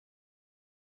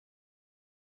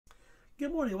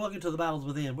Good morning and welcome to the Battles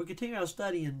Within. We're continuing our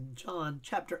study in John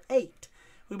chapter 8.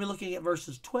 We'll be looking at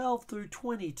verses 12 through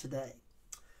 20 today.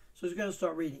 So we're going to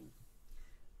start reading.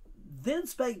 Then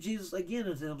spake Jesus again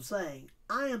unto them, saying,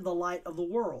 I am the light of the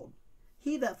world.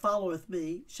 He that followeth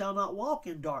me shall not walk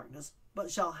in darkness,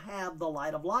 but shall have the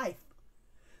light of life.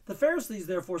 The Pharisees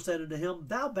therefore said unto him,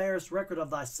 Thou bearest record of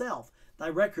thyself, thy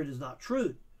record is not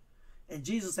true. And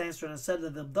Jesus answered and said unto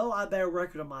them, Though I bear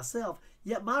record of myself,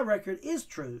 yet my record is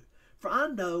true. For I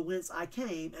know whence I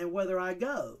came and whither I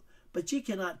go, but ye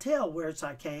cannot tell whence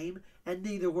I came, and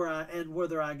neither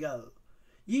whither I go.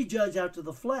 Ye judge after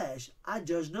the flesh, I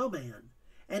judge no man.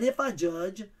 And if I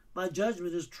judge, my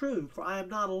judgment is true, for I am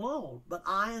not alone, but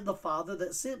I and the Father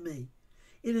that sent me.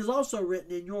 It is also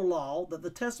written in your law that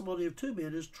the testimony of two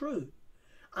men is true.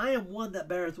 I am one that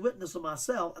beareth witness of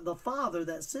myself, and the Father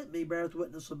that sent me beareth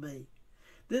witness of me.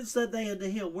 Then said they unto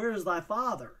him, Where is thy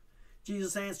Father?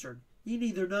 Jesus answered, Ye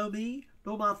neither know me,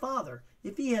 nor my Father.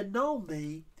 If ye had known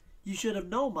me, ye should have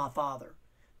known my Father.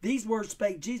 These words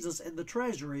spake Jesus in the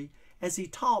treasury, as he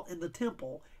taught in the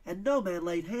temple, and no man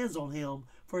laid hands on him,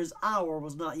 for his hour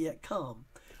was not yet come.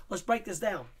 Let's break this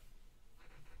down.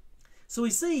 So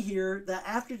we see here that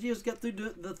after Jesus got through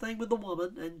the thing with the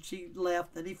woman, and she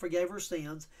left, and he forgave her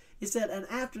sins, he said, and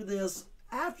after this,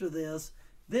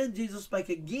 then Jesus spake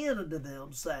again unto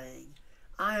them, saying,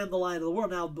 I am the light of the world.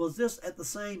 Now, was this at the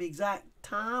same exact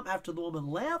time after the woman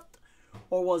left?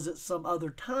 Or was it some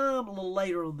other time, a little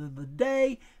later on in the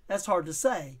day? That's hard to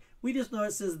say. We just know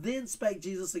it says, Then spake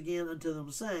Jesus again unto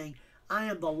them, saying, I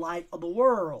am the light of the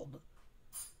world.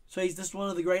 So this is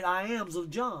one of the great I ams of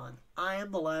John. I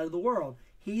am the light of the world.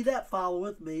 He that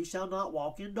followeth me shall not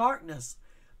walk in darkness,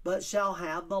 but shall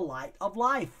have the light of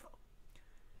life.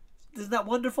 Isn't that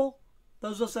wonderful?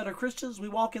 Those of us that are Christians, we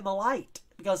walk in the light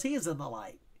because he is in the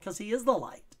light, because he is the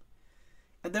light.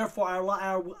 And therefore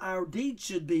our deeds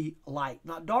should be light,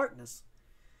 not darkness.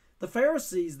 The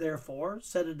Pharisees therefore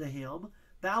said unto him,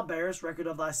 Thou bearest record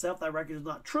of thyself, thy record is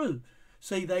not true.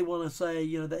 See, they want to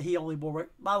say, that he only bore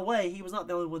record. By the way, he was not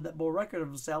the only one that bore record of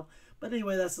himself. But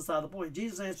anyway, that's beside the point.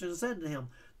 Jesus answered and said to him,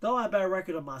 Though I bear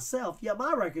record of myself, yet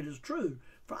my record is true.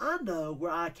 For I know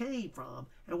where I came from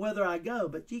and whither I go,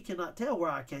 but ye cannot tell where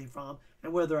I came from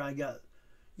and whither I go.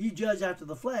 Ye judge after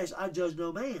the flesh, I judge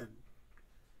no man.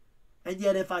 And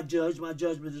yet if I judge, my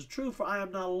judgment is true, for I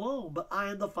am not alone, but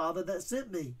I am the Father that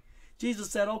sent me.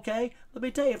 Jesus said, okay, let me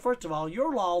tell you, first of all,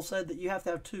 your law said that you have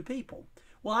to have two people.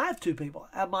 Well, I have two people.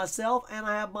 I have myself and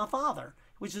I have my Father,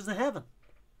 which is in heaven.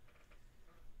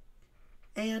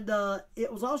 And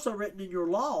it was also written in your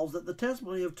laws that the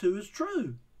testimony of two is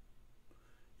true.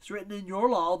 It's written in your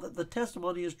law that the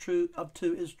testimony of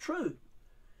two is true.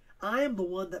 I am the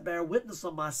one that bear witness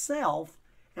of myself,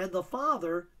 and the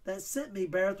Father that sent me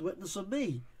beareth witness of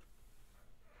me.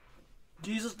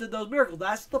 Jesus did those miracles.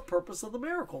 That's the purpose of the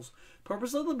miracles. The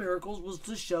purpose of the miracles was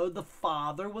to show the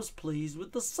Father was pleased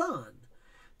with the Son.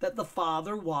 That the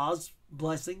Father was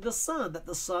blessing the Son. That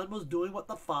the Son was doing what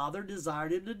the Father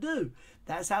desired him to do.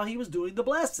 That's how he was doing the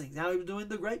blessings. How he was doing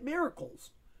the great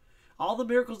miracles. All the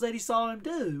miracles that he saw him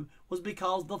do was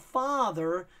because the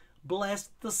Father blessed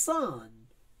the Son.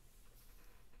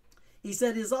 He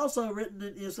said, it is also written,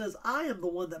 it says, I am the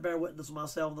one that bear witness of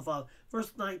myself and the Father.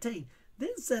 Verse 19,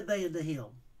 Then said they unto him,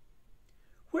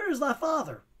 Where is thy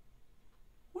Father?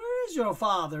 Where is your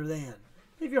Father then?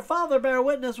 If your Father bear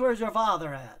witness, where's your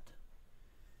Father at?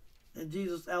 And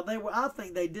Jesus, I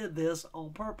think they did this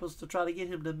on purpose to try to get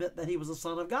him to admit that he was the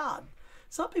Son of God.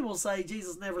 Some people say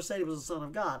Jesus never said he was the Son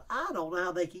of God. I don't know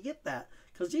how they can get that,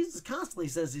 because Jesus constantly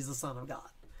says he's the Son of God.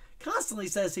 Constantly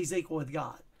says he's equal with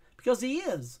God, because he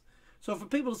is. So for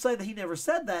people to say that he never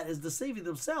said that is deceiving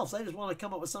themselves. They just want to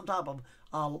come up with some type of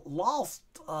lost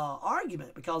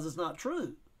argument because it's not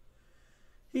true.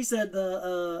 He said,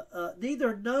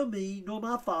 Neither know me nor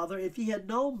my Father. If ye had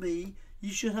known me,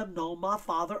 you should have known my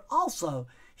Father also.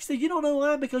 He said, you don't know who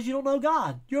I am because you don't know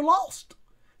God. You're lost.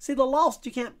 See, the lost,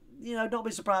 you can't, don't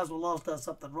be surprised when the lost does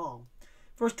something wrong.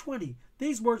 Verse 20,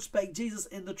 These words spake Jesus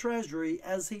in the treasury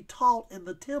as he taught in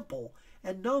the temple,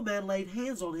 and no man laid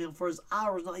hands on him, for his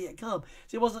hour was not yet come.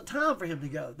 See, it wasn't time for him to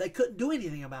go. They couldn't do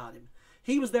anything about him.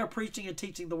 He was there preaching and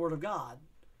teaching the Word of God.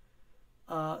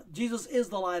 Jesus is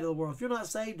the light of the world. If you're not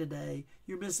saved today,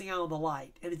 you're missing out on the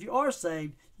light. And if you are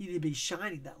saved, you need to be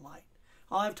shining that light.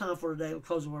 I'll have time for today. We'll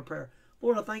close with a prayer.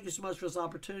 Lord, I thank you so much for this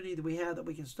opportunity that we have, that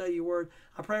we can study your Word.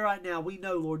 I pray right now, we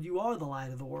know, Lord, you are the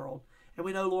light of the world. And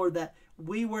we know, Lord, that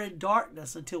we were in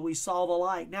darkness until we saw the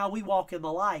light. Now we walk in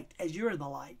the light as you're in the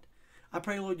light. I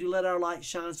pray, Lord, you let our light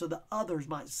shine so that others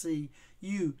might see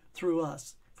you through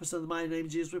us. For in the mighty name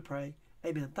of Jesus we pray.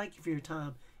 Amen. Thank you for your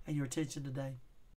time and your attention today.